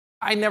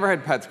I never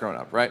had pets growing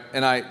up, right?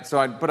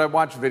 But I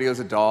watch videos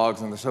of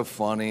dogs, and they're so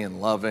funny and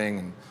loving,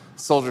 and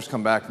soldiers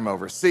come back from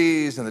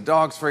overseas, and the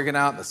dog's freaking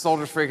out, the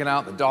soldier's freaking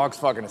out, the dog's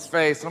fucking his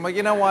face, and I'm like,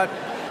 you know what?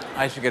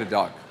 I should get a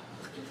dog.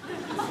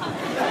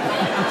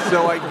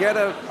 So I get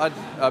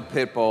a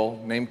pit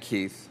bull named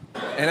Keith,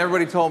 and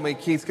everybody told me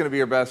Keith's gonna be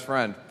your best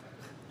friend.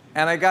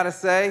 And I gotta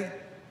say,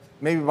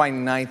 maybe my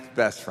 9th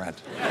best friend.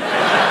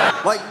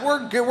 Like,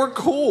 we're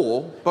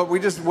cool, but we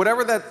just,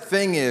 whatever that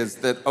thing is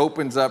that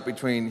opens up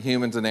between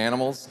humans and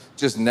animals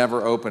just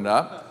never opened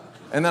up.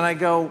 And then I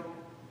go,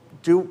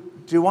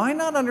 do I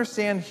not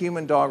understand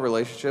human-dog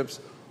relationships,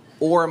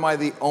 or am I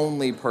the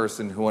only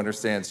person who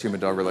understands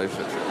human-dog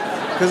relationships?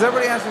 Because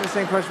everybody asks me the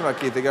same question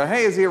about Keith. They go,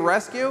 hey, is he a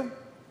rescue?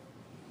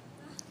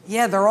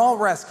 Yeah, they're all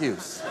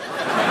rescues.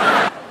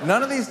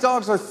 None of these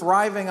dogs are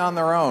thriving on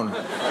their own.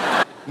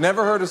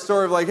 Never heard a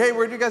story of like, hey,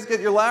 where'd you guys get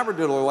your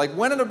Labradoodle? Like,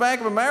 went into Bank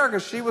of America,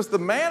 she was the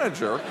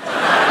manager.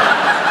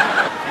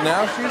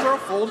 Now she's our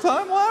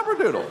full-time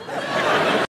Labradoodle.